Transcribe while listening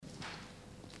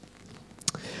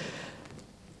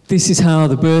This is how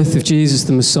the birth of Jesus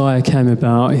the Messiah came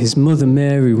about. His mother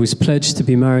Mary was pledged to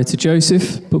be married to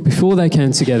Joseph, but before they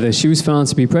came together, she was found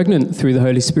to be pregnant through the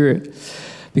Holy Spirit.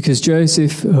 Because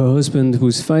Joseph, her husband,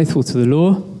 was faithful to the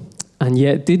law and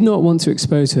yet did not want to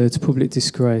expose her to public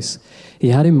disgrace, he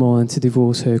had in mind to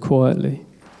divorce her quietly.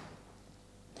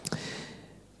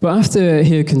 But after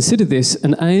he had considered this,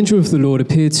 an angel of the Lord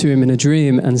appeared to him in a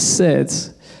dream and said,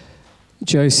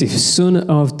 "Joseph, son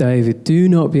of David, do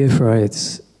not be afraid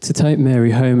to take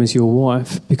Mary home as your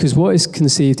wife, because what is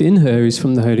conceived in her is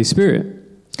from the Holy Spirit.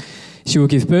 She will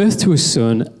give birth to a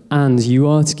son, and you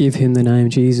are to give him the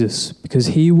name Jesus, because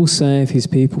he will save his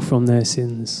people from their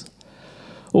sins."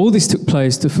 All this took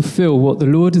place to fulfill what the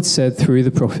Lord had said through the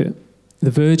prophet.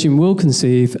 The virgin will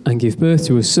conceive and give birth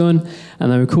to a son,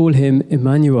 and they will call him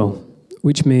Emmanuel,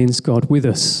 which means God with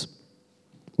us.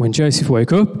 When Joseph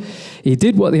woke up, he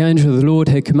did what the angel of the Lord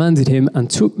had commanded him and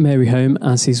took Mary home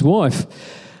as his wife.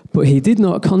 But he did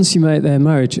not consummate their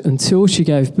marriage until she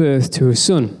gave birth to a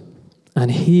son, and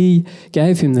he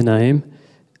gave him the name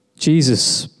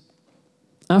Jesus.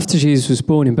 After Jesus was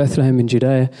born in Bethlehem in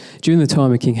Judea, during the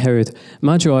time of King Herod,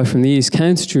 Magi from the east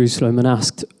came to Jerusalem and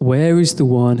asked, "Where is the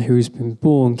one who has been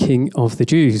born King of the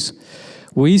Jews?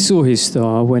 We saw his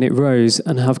star when it rose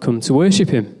and have come to worship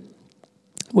him."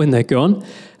 When they'd gone,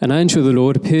 an angel of the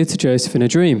Lord appeared to Joseph in a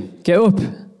dream. "Get up,"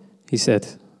 he said.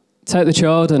 "Take the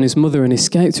child and his mother and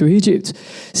escape to Egypt.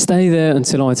 Stay there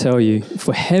until I tell you,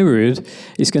 for Herod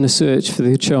is going to search for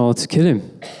the child to kill him."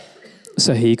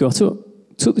 So he got up,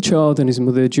 took the child and his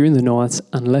mother during the night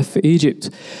and left for Egypt,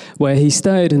 where he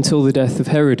stayed until the death of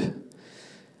Herod.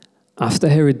 After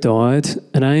Herod died,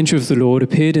 an angel of the Lord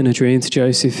appeared in a dream to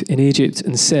Joseph in Egypt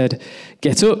and said,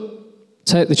 "Get up,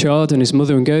 take the child and his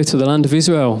mother and go to the land of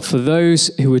Israel, for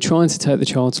those who were trying to take the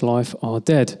child's life are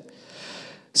dead."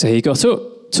 So he got up,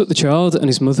 took the child and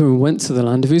his mother and went to the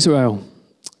land of Israel.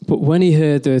 But when he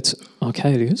heard that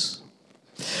Archelaus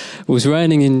was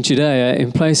reigning in Judea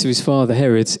in place of his father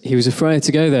Herod, he was afraid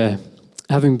to go there.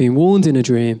 Having been warned in a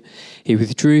dream, he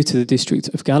withdrew to the district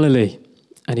of Galilee,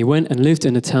 and he went and lived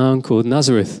in a town called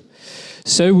Nazareth.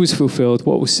 So was fulfilled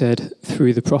what was said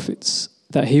through the prophets,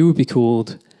 that he would be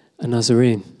called a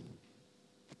Nazarene.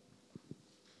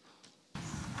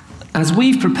 As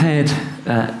we've prepared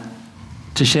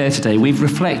to share today, we've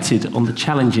reflected on the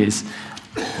challenges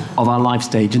of our life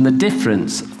stage and the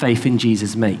difference faith in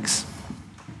Jesus makes.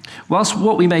 Whilst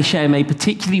what we may share may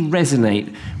particularly resonate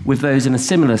with those in a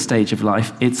similar stage of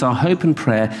life, it's our hope and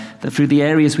prayer that through the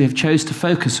areas we have chose to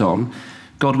focus on,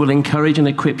 God will encourage and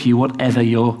equip you whatever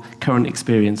your current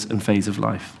experience and phase of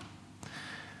life.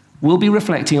 We'll be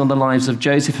reflecting on the lives of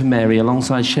Joseph and Mary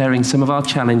alongside sharing some of our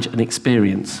challenge and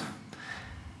experience.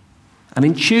 And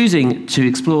in choosing to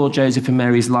explore Joseph and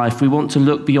Mary's life, we want to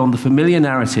look beyond the familiar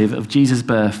narrative of Jesus'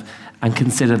 birth and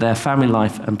consider their family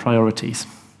life and priorities.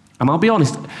 And I'll be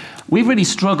honest, we've really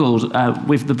struggled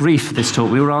with the brief for this talk.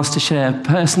 We were asked to share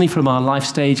personally from our life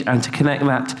stage and to connect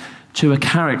that to a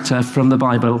character from the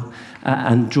Bible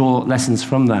and draw lessons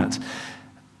from that.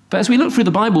 But as we look through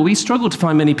the Bible, we struggle to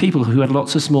find many people who had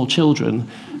lots of small children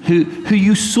who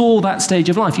you saw that stage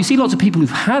of life. You see lots of people who've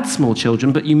had small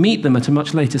children, but you meet them at a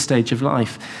much later stage of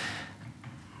life.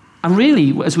 And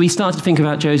really, as we started to think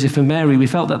about Joseph and Mary, we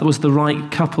felt that that was the right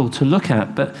couple to look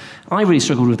at. But I really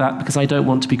struggled with that because I don't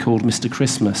want to be called Mr.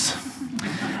 Christmas.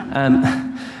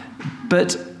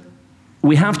 But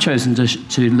we have chosen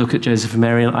to look at Joseph and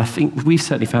Mary, and I think we've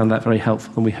certainly found that very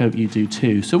helpful, and we hope you do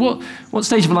too. So what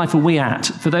stage of life are we at?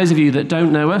 For those of you that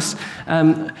don't know us,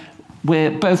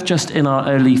 we're both just in our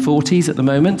early 40s at the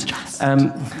moment.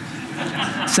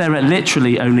 Sarah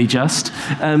literally only just.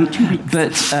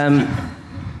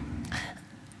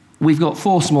 We've got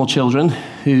 4 small children,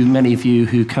 who many of you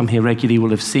who come here regularly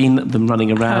will have seen them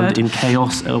running around in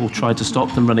chaos or tried to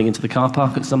stop them running into the car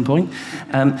park at some point.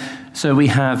 So we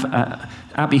have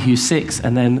Abby, who's 6,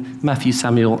 and then Matthew,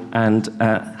 Samuel, and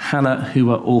Hannah, who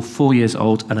are all 4 years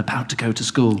old and about to go to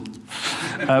school.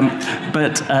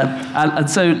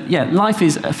 Life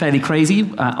is fairly crazy.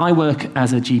 I work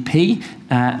as a GP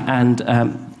and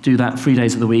do that 3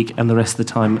 days of the week, and the rest of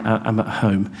the time I'm at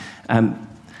home.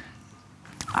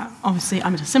 Obviously,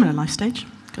 I'm at a similar life stage,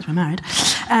 because we're married,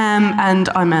 and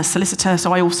I'm a solicitor,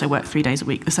 so I also work 3 days a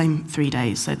week, the same 3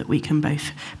 days, so that we can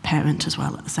both parent as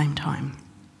well at the same time.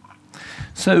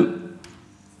 So,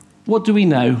 what do we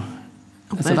know?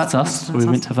 So that's us. We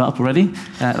meant to have that up already.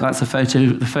 That's a photo.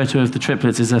 The photo of the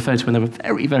triplets is a photo when they were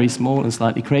very, very small and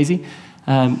slightly crazy.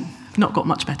 Not got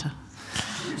much better.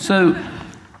 So,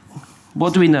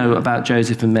 What do we know about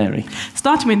Joseph and Mary?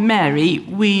 Starting with Mary,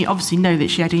 we obviously know that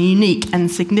she had a unique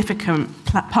and significant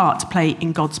part to play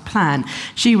in God's plan.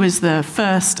 She was the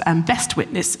first and best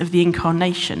witness of the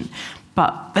incarnation.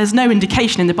 But there's no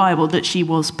indication in the Bible that she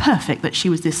was perfect, that she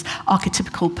was this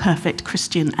archetypical perfect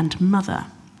Christian and mother.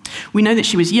 We know that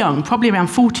she was young, probably around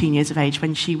 14 years of age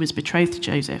when she was betrothed to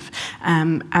Joseph.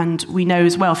 And we know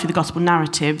as well through the gospel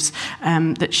narratives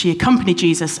that she accompanied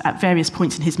Jesus at various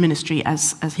points in his ministry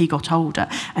as he got older.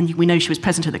 And we know she was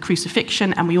present at the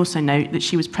crucifixion, and we also know that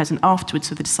she was present afterwards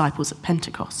with the disciples at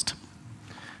Pentecost.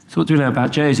 So what do we know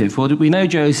about Joseph? Well, we know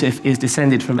Joseph is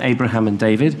descended from Abraham and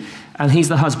David, and he's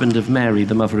the husband of Mary,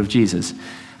 the mother of Jesus.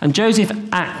 And Joseph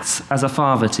acts as a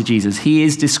father to Jesus. He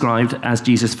is described as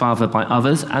Jesus' father by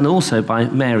others, and also by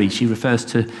Mary. She refers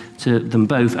to them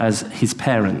both as his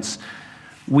parents.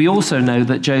 We also know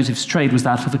that Joseph's trade was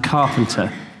that of a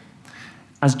carpenter.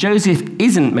 As Joseph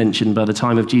isn't mentioned by the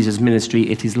time of Jesus'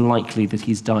 ministry, it is likely that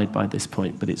he's died by this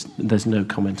point, but there's no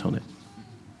comment on it.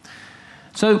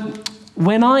 So,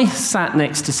 when I sat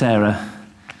next to Sarah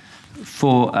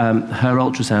for her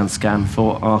ultrasound scan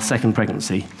for our second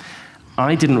pregnancy,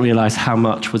 I didn't realise how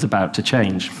much was about to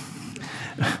change.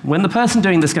 When the person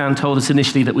doing the scan told us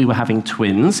initially that we were having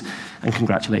twins and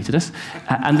congratulated us,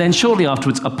 and then shortly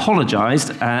afterwards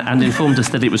apologised and informed us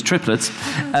that it was triplets,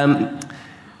 I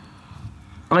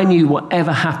knew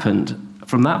whatever happened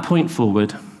from that point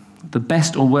forward, the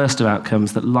best or worst of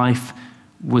outcomes, that life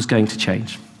was going to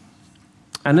change.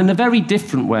 And in a very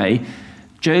different way,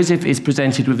 Joseph is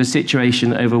presented with a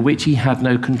situation over which he had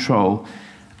no control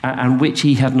and which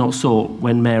he had not sought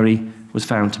when Mary was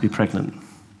found to be pregnant.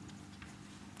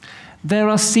 There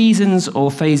are seasons or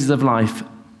phases of life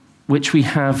which we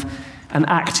have an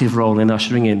active role in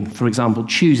ushering in. For example,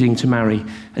 choosing to marry,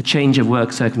 a change of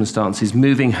work circumstances,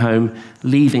 moving home,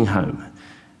 leaving home.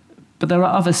 But there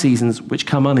are other seasons which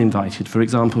come uninvited, for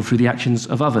example, through the actions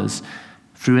of others,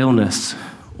 through illness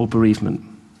or bereavement.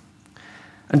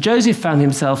 And Joseph found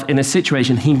himself in a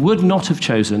situation he would not have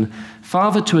chosen,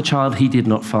 father to a child he did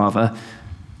not father,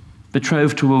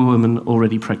 betrothed to a woman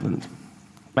already pregnant.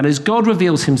 And as God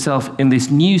reveals himself in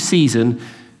this new season,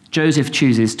 Joseph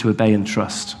chooses to obey and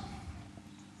trust.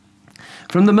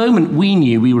 From the moment we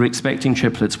knew we were expecting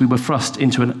triplets, we were thrust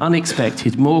into an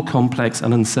unexpected, more complex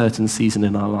and uncertain season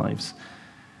in our lives.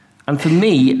 And for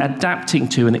me, adapting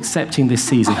to and accepting this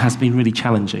season has been really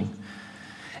challenging.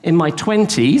 In my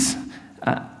 20s,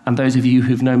 and those of you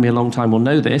who've known me a long time will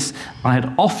know this, I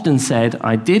had often said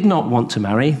I did not want to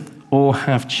marry or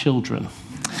have children.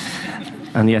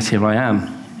 And yet here I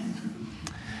am.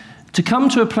 To come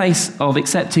to a place of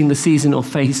accepting the season or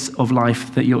phase of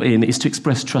life that you're in is to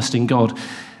express trust in God,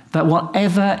 that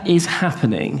whatever is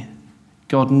happening,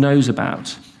 God knows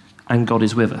about, and God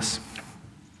is with us.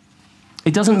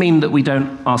 It doesn't mean that we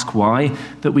don't ask why,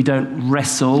 that we don't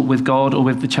wrestle with God or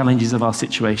with the challenges of our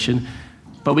situation,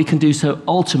 but we can do so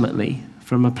ultimately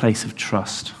from a place of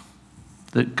trust,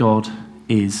 that God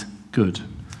is good.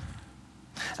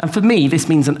 And for me, this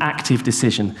means an active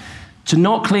decision, to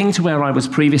not cling to where I was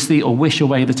previously or wish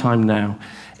away the time now.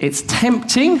 It's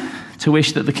tempting to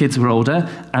wish that the kids were older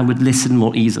and would listen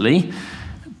more easily,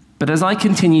 but as I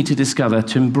continue to discover,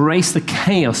 to embrace the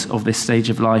chaos of this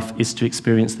stage of life is to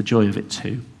experience the joy of it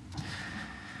too.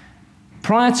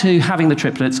 Prior to having the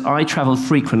triplets, I travelled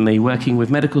frequently, working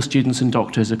with medical students and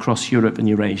doctors across Europe and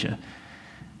Eurasia.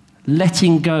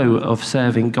 Letting go of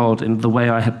serving God in the way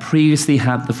I had previously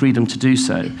had the freedom to do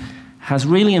so has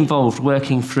really involved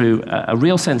working through a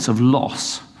real sense of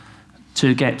loss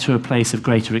to get to a place of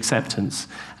greater acceptance.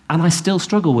 And I still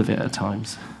struggle with it at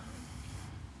times.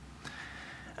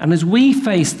 And as we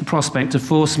faced the prospect of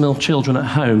 4 small children at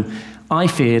home, I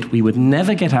feared we would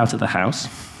never get out of the house,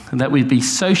 and that we'd be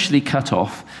socially cut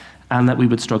off, and that we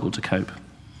would struggle to cope.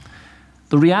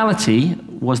 The reality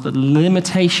was that the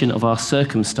limitation of our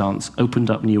circumstance opened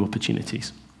up new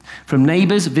opportunities. From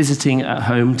neighbours visiting at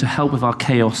home to help with our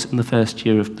chaos in the first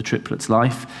year of the triplets'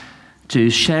 life, to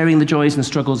sharing the joys and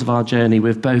struggles of our journey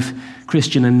with both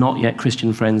Christian and not yet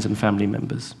Christian friends and family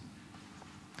members.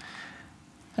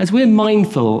 As we're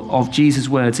mindful of Jesus'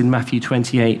 words in Matthew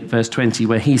 28, verse 20,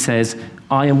 where he says,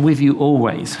 "I am with you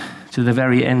always, to the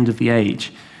very end of the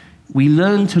age," we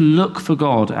learn to look for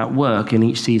God at work in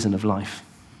each season of life.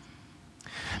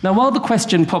 Now, while the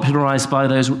question popularized by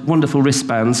those wonderful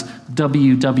wristbands,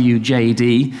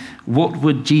 WWJD, what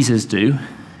would Jesus do,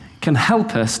 can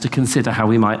help us to consider how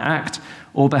we might act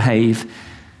or behave,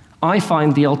 I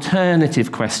find the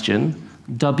alternative question,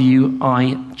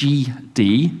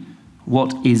 WIGD,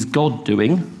 what is God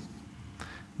doing,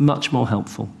 much more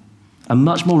helpful and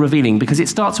much more revealing, because it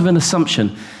starts with an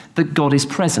assumption that God is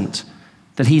present,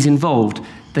 that he's involved,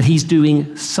 that he's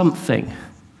doing something.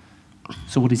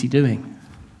 So what is he doing?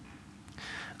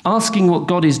 Asking what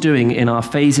God is doing in our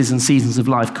phases and seasons of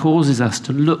life causes us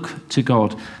to look to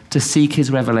God, to seek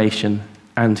his revelation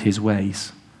and his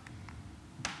ways.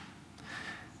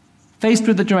 Faced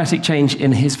with the dramatic change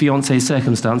in his fiancée's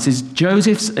circumstances,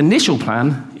 Joseph's initial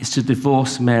plan is to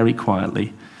divorce Mary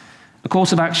quietly, a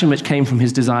course of action which came from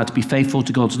his desire to be faithful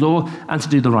to God's law and to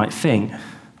do the right thing.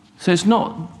 So it's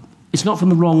not from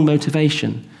the wrong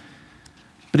motivation.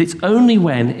 But it's only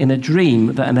when, in a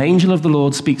dream, that an angel of the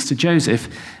Lord speaks to Joseph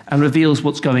and reveals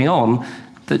what's going on,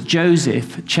 that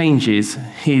Joseph changes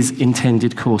his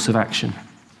intended course of action.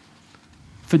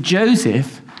 For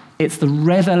Joseph, it's the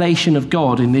revelation of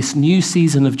God in this new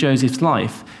season of Joseph's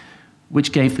life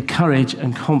which gave the courage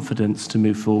and confidence to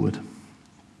move forward.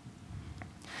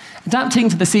 Adapting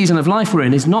to the season of life we're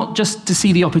in is not just to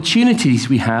see the opportunities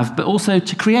we have, but also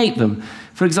to create them.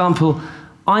 For example,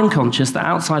 I'm conscious that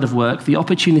outside of work, the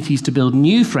opportunities to build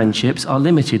new friendships are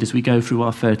limited as we go through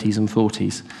our 30s and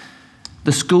 40s.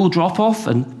 The school drop-off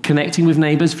and connecting with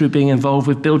neighbours through being involved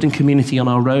with building community on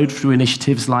our road through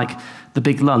initiatives like the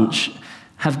Big Lunch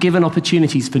have given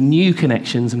opportunities for new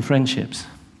connections and friendships.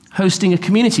 Hosting a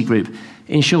community group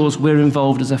ensures we're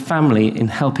involved as a family in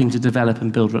helping to develop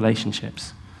and build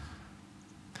relationships.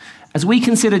 As we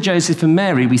consider Joseph and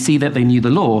Mary, we see that they knew the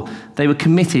law. They were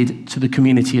committed to the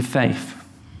community of faith.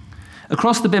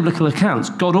 Across the biblical accounts,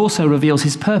 God also reveals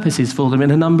his purposes for them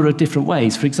in a number of different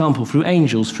ways. For example, through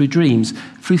angels, through dreams,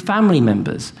 through family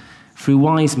members, through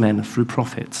wise men, through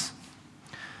prophets.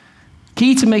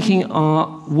 Key to making our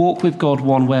walk with God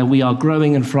one where we are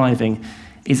growing and thriving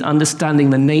is understanding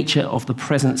the nature of the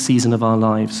present season of our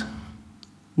lives.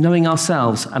 Knowing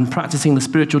ourselves and practicing the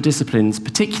spiritual disciplines,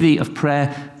 particularly of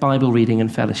prayer, Bible reading,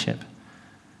 and fellowship.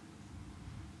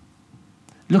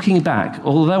 Looking back,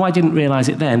 although I didn't realize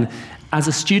it then, as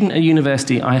a student at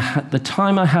university, the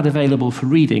time I had available for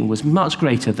reading was much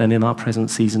greater than in our present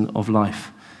season of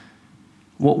life.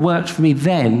 What worked for me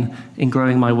then in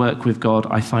growing my work with God,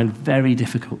 I find very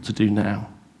difficult to do now.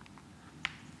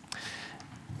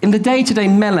 In the day-to-day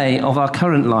melee of our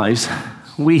current lives,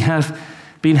 we have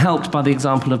been helped by the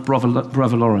example of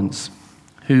Brother Lawrence,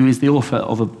 who is the author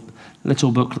of a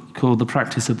little book called The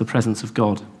Practice of the Presence of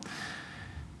God.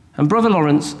 And Brother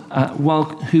Lawrence,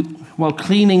 while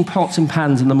cleaning pots and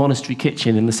pans in the monastery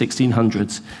kitchen in the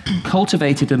 1600s,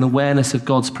 cultivated an awareness of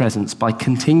God's presence by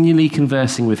continually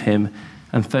conversing with him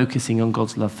and focusing on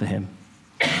God's love for him.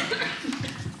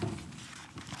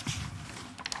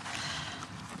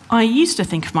 I used to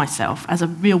think of myself as a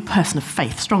real person of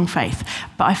faith, strong faith,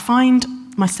 but I find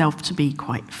myself to be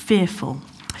quite fearful.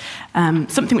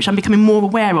 Something which I'm becoming more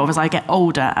aware of as I get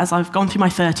older. As I've gone through my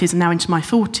 30s and now into my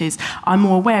 40s, I'm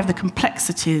more aware of the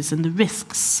complexities and the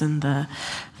risks and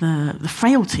the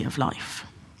frailty of life.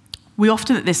 We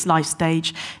often at this life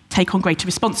stage take on greater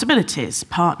responsibilities: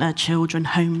 partner, children,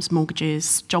 homes,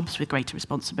 mortgages, jobs with greater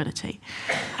responsibility.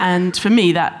 And for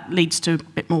me, that leads to a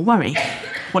bit more worry.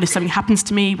 What if something happens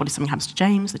to me? What if something happens to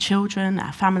James, the children,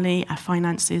 our family, our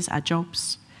finances, our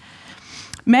jobs?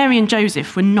 Mary and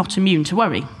Joseph were not immune to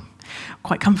worry.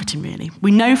 Quite comforting, really.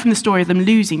 We know from the story of them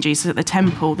losing Jesus at the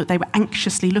temple that they were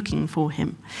anxiously looking for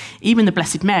him. Even the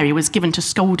Blessed Mary was given to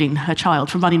scolding her child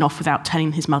for running off without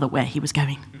telling his mother where he was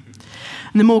going.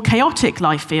 And the more chaotic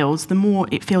life feels, the more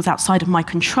it feels outside of my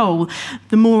control,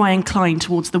 the more I incline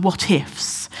towards the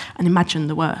what-ifs and imagine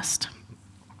the worst.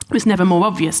 It was never more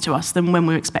obvious to us than when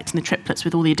we were expecting the triplets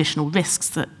with all the additional risks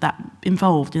that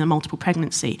involved in a multiple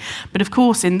pregnancy. But of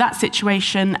course, in that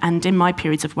situation and in my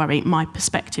periods of worry, my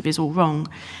perspective is all wrong.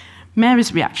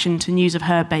 Mary's reaction to news of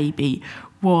her baby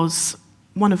was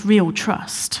one of real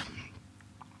trust.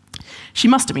 She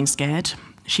must have been scared.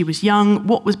 She was young.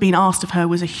 What was being asked of her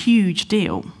was a huge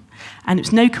deal. And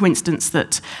it's no coincidence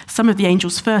that some of the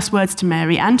angel's first words to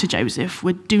Mary and to Joseph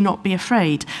were, "Do not be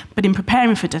afraid." But in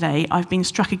preparing for today, I've been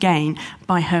struck again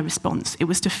by her response. It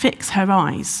was to fix her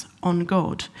eyes on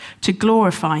God, to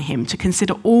glorify him, to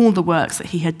consider all the works that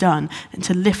he had done, and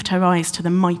to lift her eyes to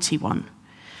the mighty one.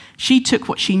 She took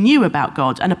what she knew about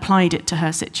God and applied it to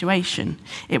her situation.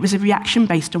 It was a reaction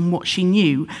based on what she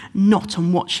knew, not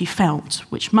on what she felt,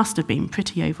 which must have been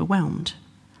pretty overwhelmed.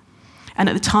 And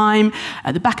at the time,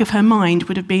 at the back of her mind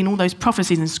would have been all those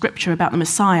prophecies in Scripture about the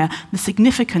Messiah, the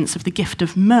significance of the gift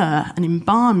of myrrh, an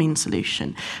embalming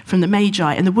solution from the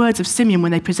Magi, and the words of Simeon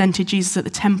when they presented Jesus at the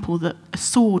temple that a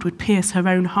sword would pierce her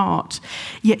own heart.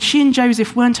 Yet she and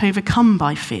Joseph weren't overcome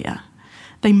by fear.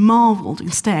 They marveled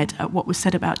instead at what was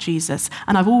said about Jesus.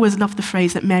 And I've always loved the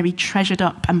phrase that Mary treasured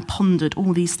up and pondered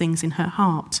all these things in her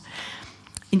heart.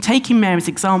 In taking Mary's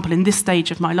example in this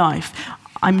stage of my life,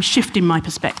 I'm shifting my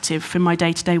perspective from my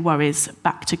day-to-day worries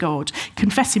back to God,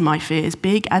 confessing my fears,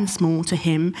 big and small, to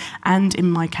him and in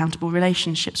my accountable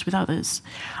relationships with others.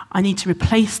 I need to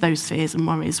replace those fears and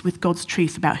worries with God's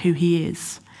truth about who he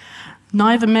is.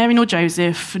 Neither Mary nor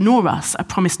Joseph nor us are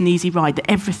promised an easy ride,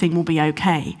 that everything will be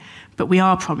okay, but we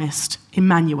are promised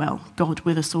Emmanuel, God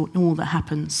with us in all that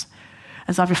happens.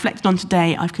 As I've reflected on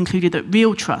today, I've concluded that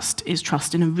real trust is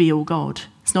trust in a real God.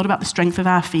 It's not about the strength of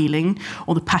our feeling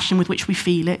or the passion with which we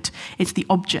feel it. It's the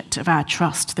object of our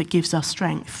trust that gives us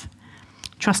strength.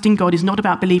 Trusting God is not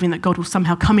about believing that God will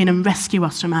somehow come in and rescue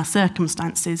us from our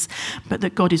circumstances, but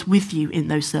that God is with you in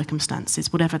those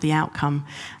circumstances, whatever the outcome.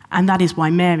 And that is why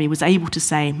Mary was able to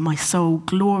say, "My soul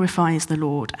glorifies the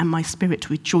Lord, and my spirit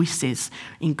rejoices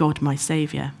in God my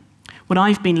Saviour." What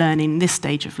I've been learning in this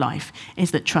stage of life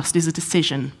is that trust is a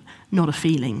decision, not a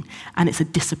feeling, and it's a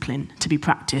discipline to be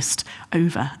practiced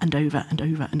over and over and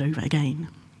over and over again.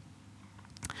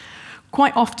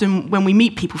 Quite often when we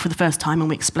meet people for the first time and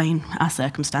we explain our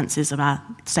circumstances of our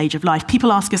stage of life,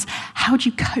 people ask us, how do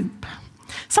you cope?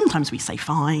 Sometimes we say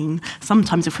fine.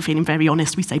 Sometimes if we're feeling very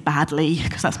honest, we say badly,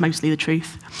 because that's mostly the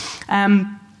truth.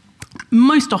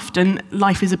 Most often,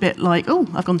 life is a bit like, oh,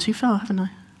 I've gone too far, haven't I?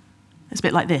 It's a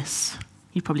bit like this.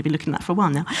 You've probably been looking at that for a while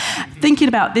now. Thinking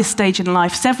about this stage in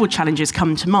life, several challenges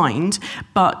come to mind,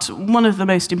 but one of the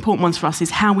most important ones for us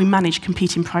is how we manage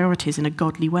competing priorities in a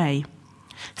godly way.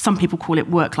 Some people call it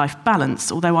work-life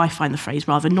balance, although I find the phrase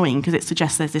rather annoying because it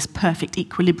suggests there's this perfect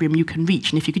equilibrium you can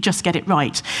reach, and if you could just get it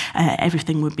right,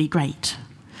 everything would be great.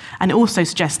 And it also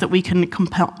suggests that we can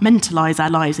compartmentalise our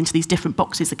lives into these different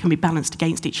boxes that can be balanced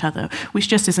against each other, which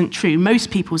just isn't true. Most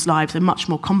people's lives are much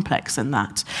more complex than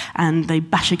that, and they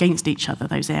bash against each other,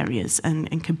 those areas,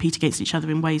 and compete against each other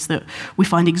in ways that we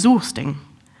find exhausting.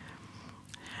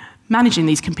 Managing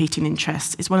these competing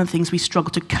interests is one of the things we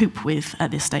struggle to cope with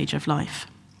at this stage of life,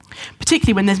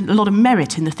 particularly when there's a lot of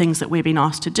merit in the things that we're being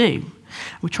asked to do.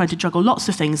 We're trying to juggle lots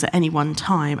of things at any one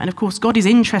time. And of course, God is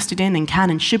interested in and can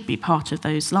and should be part of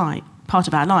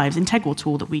our lives, integral to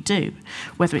all that we do,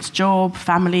 whether it's job,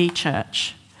 family,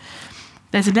 church.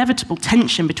 There's inevitable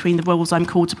tension between the roles I'm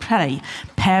called to play: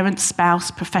 parent,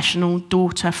 spouse, professional,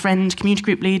 daughter, friend, community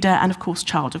group leader, and of course,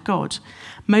 child of God.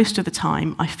 Most of the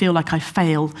time, I feel like I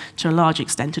fail to a large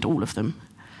extent at all of them.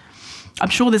 I'm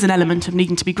sure there's an element of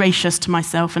needing to be gracious to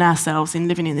myself and ourselves in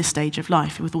living in this stage of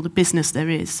life with all the business there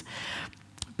is.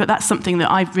 But that's something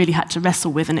that I've really had to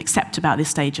wrestle with and accept about this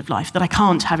stage of life, that I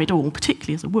can't have it all,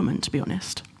 particularly as a woman, to be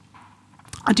honest.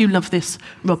 I do love this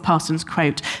Rob Parsons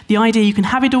quote: "The idea you can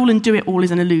have it all and do it all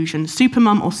is an illusion.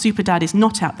 Supermum or superdad is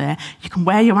not out there. You can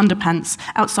wear your underpants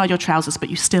outside your trousers, but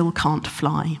you still can't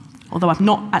fly." Although I've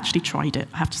not actually tried it,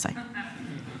 I have to say.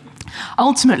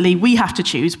 Ultimately, we have to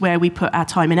choose where we put our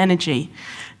time and energy,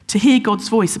 to hear God's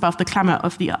voice above the clamour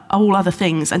of all other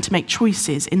things, and to make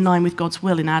choices in line with God's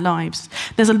will in our lives.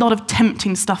 There's a lot of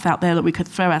tempting stuff out there that we could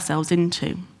throw ourselves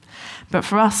into. But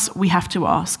for us, we have to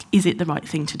ask, is it the right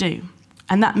thing to do?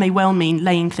 And that may well mean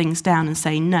laying things down and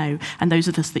saying no. And those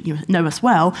of us that know us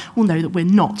well will know that we're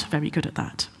not very good at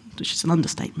that, which is an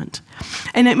understatement.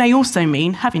 And it may also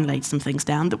mean, having laid some things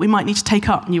down, that we might need to take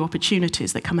up new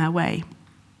opportunities that come our way.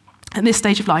 At this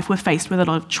stage of life, we're faced with a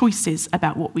lot of choices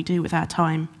about what we do with our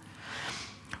time.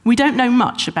 We don't know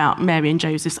much about Mary and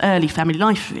Joseph's early family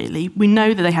life, really. We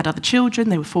know that they had other children,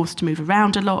 they were forced to move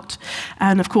around a lot,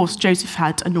 and of course, Joseph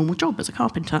had a normal job as a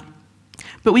carpenter.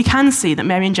 But we can see that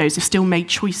Mary and Joseph still made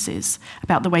choices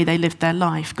about the way they lived their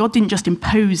life. God didn't just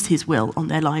impose his will on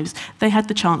their lives, they had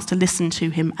the chance to listen to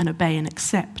him and obey and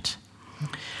accept.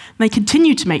 They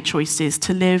continued to make choices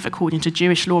to live according to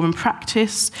Jewish law and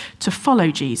practice, to follow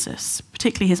Jesus,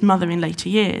 particularly his mother in later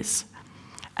years.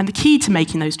 And the key to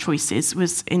making those choices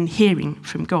was in hearing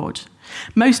from God.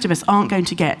 Most of us aren't going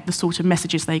to get the sort of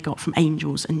messages they got from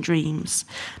angels and dreams.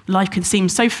 Life can seem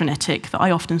so frenetic that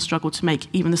I often struggle to make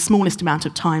even the smallest amount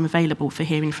of time available for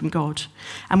hearing from God.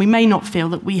 And we may not feel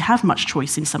that we have much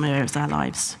choice in some areas of our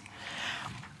lives.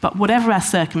 But whatever our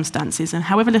circumstances and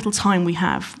however little time we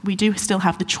have, we do still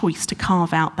have the choice to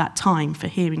carve out that time for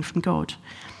hearing from God.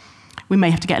 We may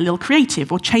have to get a little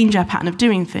creative or change our pattern of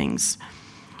doing things.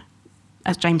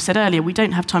 As James said earlier, we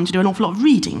don't have time to do an awful lot of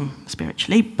reading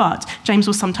spiritually, but James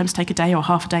will sometimes take a day or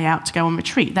half a day out to go on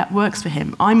retreat. That works for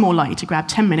him. I'm more likely to grab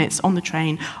 10 minutes on the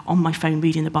train, on my phone,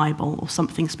 reading the Bible or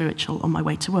something spiritual on my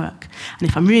way to work. And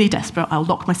if I'm really desperate, I'll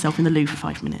lock myself in the loo for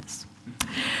 5 minutes.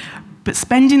 But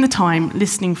spending the time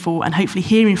listening for and hopefully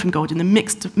hearing from God in the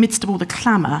midst of all the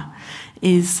clamour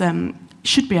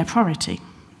should be our priority.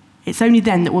 It's only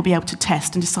then that we'll be able to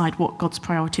test and decide what God's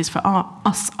priorities for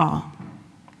us are.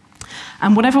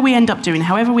 And whatever we end up doing,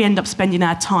 however we end up spending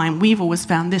our time, we've always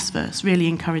found this verse really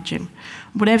encouraging.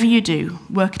 Whatever you do,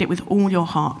 work at it with all your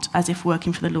heart, as if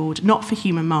working for the Lord, not for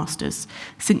human masters,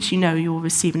 since you know you will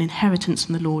receive an inheritance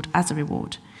from the Lord as a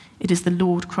reward. It is the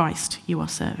Lord Christ you are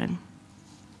serving.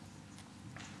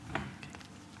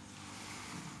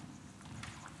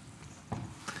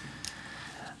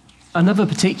 Another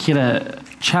particular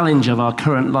challenge of our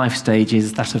current life stage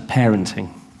is that of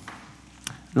parenting.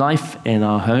 Life in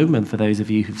our home, and for those of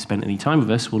you who've spent any time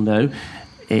with us will know,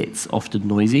 it's often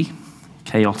noisy,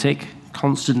 chaotic,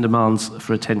 constant demands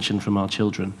for attention from our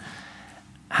children.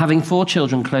 Having 4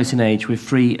 children close in age with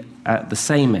 3 at the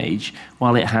same age,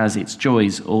 while it has its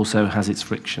joys, also has its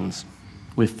frictions,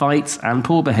 with fights and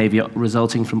poor behaviour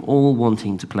resulting from all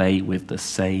wanting to play with the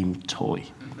same toy.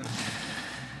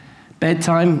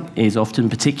 Bedtime is often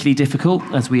particularly difficult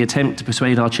as we attempt to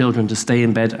persuade our children to stay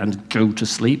in bed and go to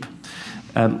sleep.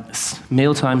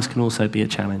 Mealtimes can also be a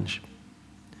challenge.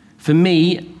 For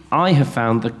me, I have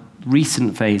found the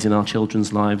recent phase in our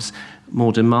children's lives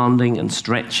more demanding and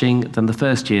stretching than the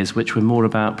first years, which were more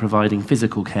about providing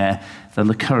physical care than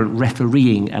the current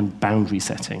refereeing and boundary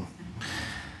setting.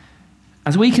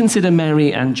 As we consider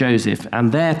Mary and Joseph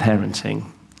and their parenting,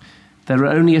 there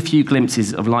are only a few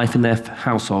glimpses of life in their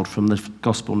household from the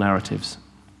gospel narratives.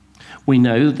 We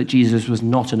know that Jesus was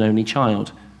not an only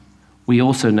child. We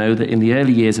also know that in the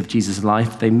early years of Jesus'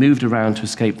 life, they moved around to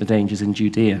escape the dangers in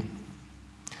Judea.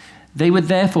 They would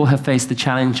therefore have faced the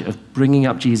challenge of bringing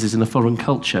up Jesus in a foreign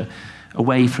culture,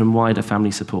 away from wider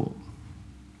family support.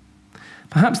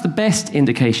 Perhaps the best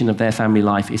indication of their family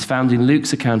life is found in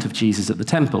Luke's account of Jesus at the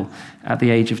temple at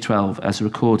the age of 12, as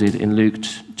recorded in Luke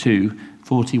 2,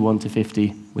 41 to 50,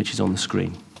 which is on the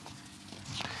screen.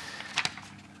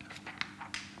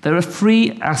 There are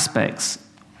 3 aspects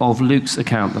of Luke's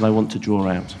account that I want to draw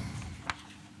out.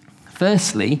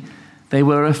 Firstly, they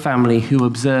were a family who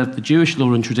observed the Jewish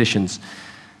law and traditions.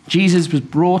 Jesus was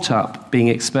brought up being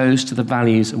exposed to the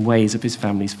values and ways of his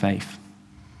family's faith.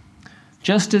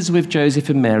 Just as with Joseph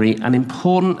and Mary, an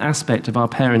important aspect of our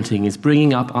parenting is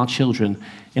bringing up our children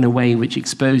in a way which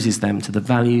exposes them to the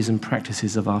values and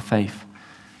practices of our faith.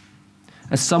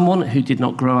 As someone who did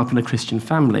not grow up in a Christian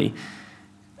family,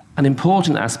 an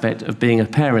important aspect of being a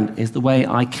parent is the way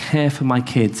I care for my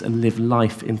kids and live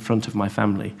life in front of my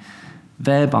family,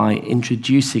 thereby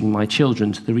introducing my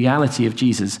children to the reality of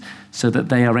Jesus so that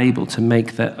they are able to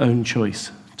make their own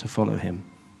choice to follow him.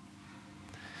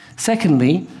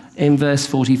 Secondly, in verse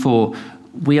 44,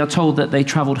 we are told that they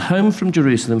travelled home from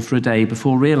Jerusalem for a day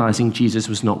before realising Jesus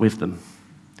was not with them.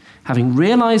 Having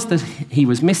realised that he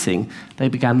was missing, they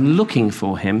began looking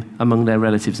for him among their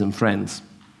relatives and friends.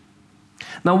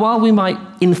 Now, while we might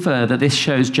infer that this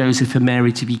shows Joseph and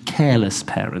Mary to be careless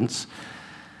parents,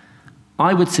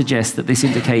 I would suggest that this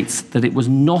indicates that it was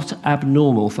not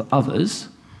abnormal for others,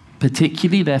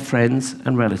 particularly their friends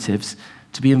and relatives,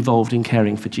 to be involved in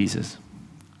caring for Jesus.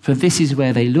 For this is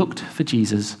where they looked for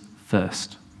Jesus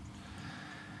first.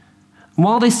 And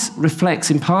while this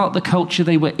reflects in part the culture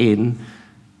they were in,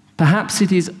 perhaps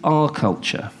it is our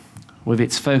culture, with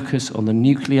its focus on the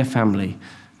nuclear family,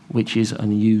 which is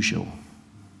unusual.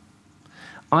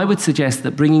 I would suggest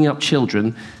that bringing up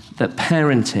children, that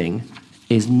parenting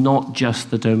is not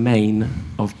just the domain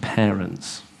of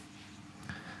parents.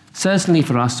 Certainly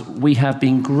for us, we have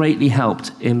been greatly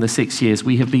helped in the 6 years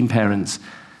we have been parents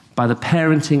by the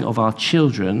parenting of our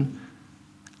children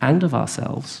and of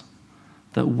ourselves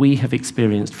that we have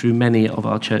experienced through many of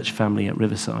our church family at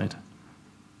Riverside.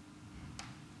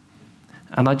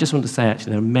 And I just want to say,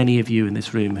 actually, there are many of you in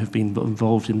this room who have been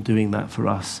involved in doing that for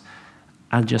us,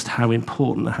 and just how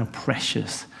important and how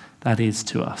precious that is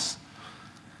to us.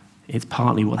 It's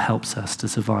partly what helps us to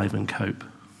survive and cope.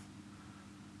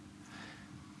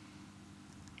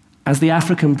 As the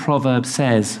African proverb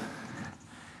says,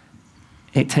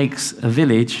 it takes a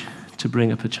village to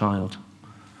bring up a child.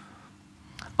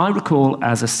 I recall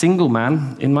as a single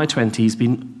man in my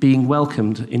 20s being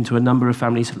welcomed into a number of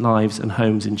families' lives and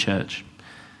homes in church.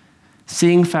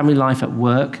 Seeing family life at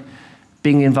work,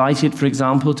 being invited, for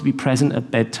example, to be present at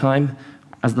bedtime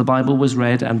as the Bible was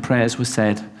read and prayers were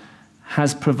said,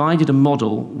 has provided a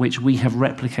model which we have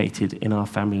replicated in our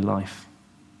family life.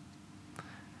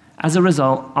 As a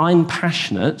result, I'm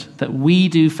passionate that we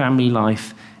do family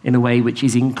life in a way which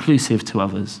is inclusive to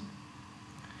others.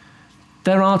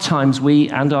 There are times we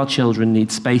and our children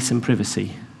need space and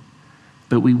privacy,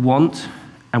 but we want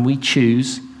and we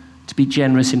choose to be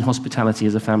generous in hospitality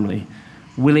as a family,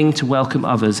 willing to welcome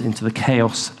others into the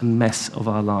chaos and mess of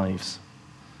our lives.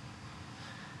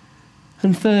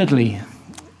 And thirdly,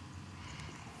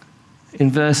 in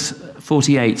verse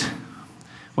 48,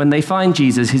 When they find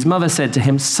Jesus, his mother said to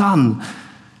him, "Son,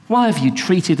 why have you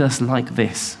treated us like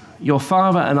this? Your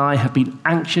father and I have been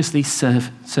anxiously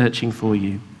searching for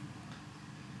you."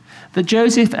 That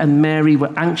Joseph and Mary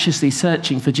were anxiously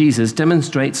searching for Jesus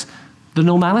demonstrates the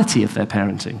normality of their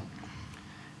parenting.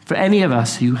 For any of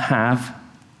us who have,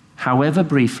 however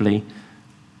briefly,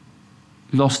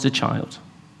 lost a child,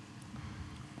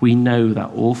 we know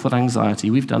that awful anxiety.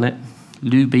 We've done it.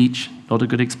 Lou Beach, not a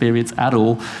good experience at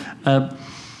all.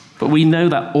 But we know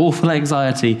that awful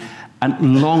anxiety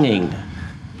and longing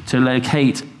to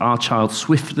locate our child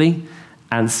swiftly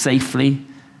and safely,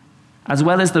 as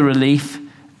well as the relief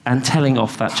and telling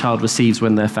off that child receives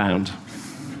when they're found.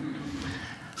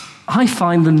 I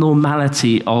find the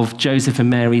normality of Joseph and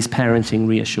Mary's parenting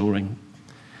reassuring.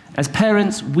 As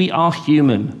parents, we are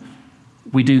human.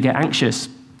 We do get anxious.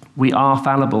 We are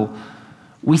fallible.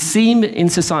 We seem in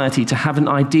society to have an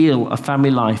ideal of family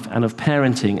life and of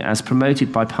parenting as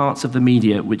promoted by parts of the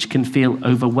media which can feel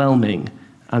overwhelming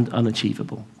and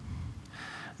unachievable.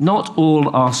 Not all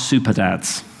are super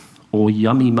dads or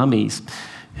yummy mummies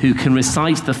who can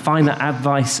recite the finer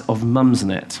advice of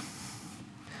Mumsnet.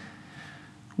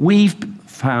 We've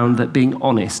found that being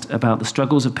honest about the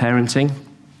struggles of parenting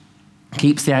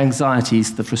keeps the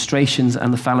anxieties, the frustrations,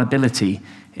 and the fallibility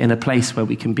in a place where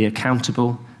we can be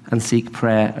accountable and seek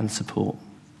prayer and support.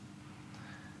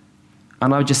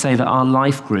 And I would just say that our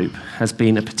life group has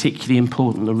been a particularly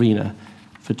important arena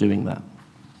for doing that.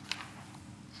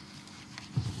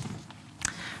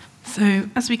 So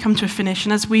as we come to a finish,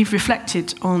 and as we've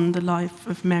reflected on the life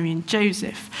of Mary and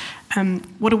Joseph,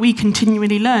 what are we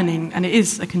continually learning? And it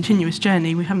is a continuous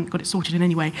journey. We haven't got it sorted in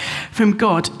any way from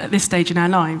God at this stage in our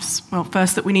lives. Well,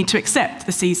 first, that we need to accept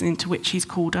the season into which he's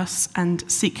called us and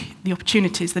seek the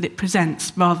opportunities that it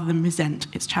presents rather than resent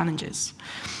its challenges.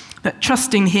 That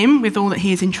trusting him with all that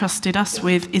he has entrusted us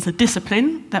with is a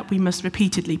discipline that we must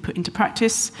repeatedly put into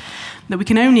practice, that we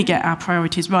can only get our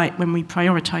priorities right when we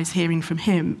prioritise hearing from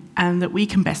him, and that we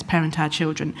can best parent our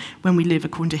children when we live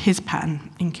according to his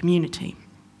pattern in community.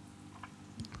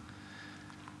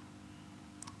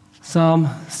 Psalm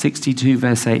 62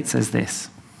 verse 8 says this: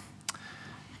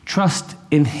 "Trust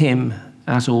in him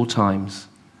at all times.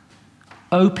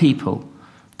 O people,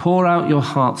 pour out your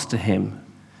hearts to him,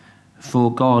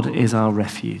 for God is our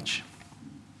refuge."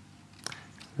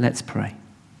 Let's pray.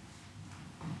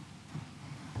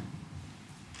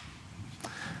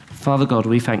 Father God,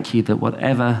 we thank you that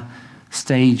whatever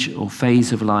stage or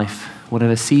phase of life,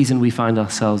 whatever season we find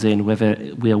ourselves in, whether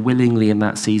we are willingly in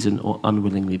that season or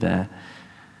unwillingly there,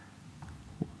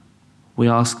 we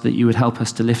ask that you would help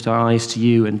us to lift our eyes to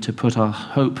you and to put our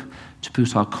hope, to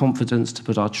put our confidence, to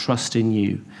put our trust in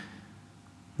you,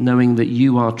 knowing that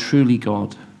you are truly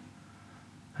God,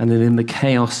 and that in the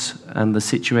chaos and the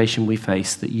situation we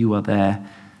face, that you are there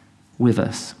with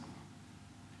us.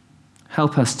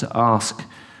 Help us to ask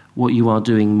what you are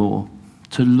doing more,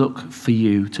 to look for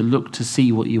you, to look to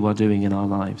see what you are doing in our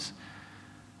lives.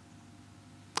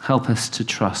 Help us to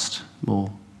trust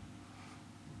more.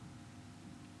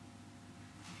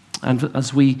 And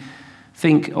as we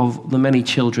think of the many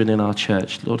children in our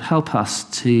church, Lord, help us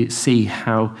to see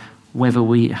how, whether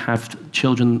we have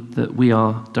children that we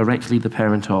are directly the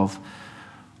parent of,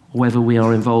 or whether we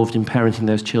are involved in parenting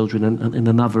those children in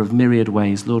another of myriad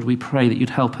ways, Lord, we pray that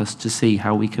you'd help us to see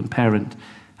how we can parent,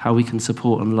 how we can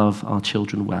support and love our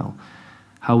children well,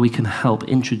 how we can help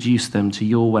introduce them to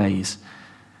your ways,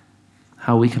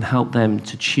 how we can help them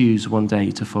to choose one day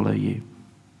to follow you.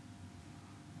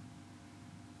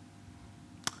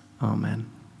 Amen.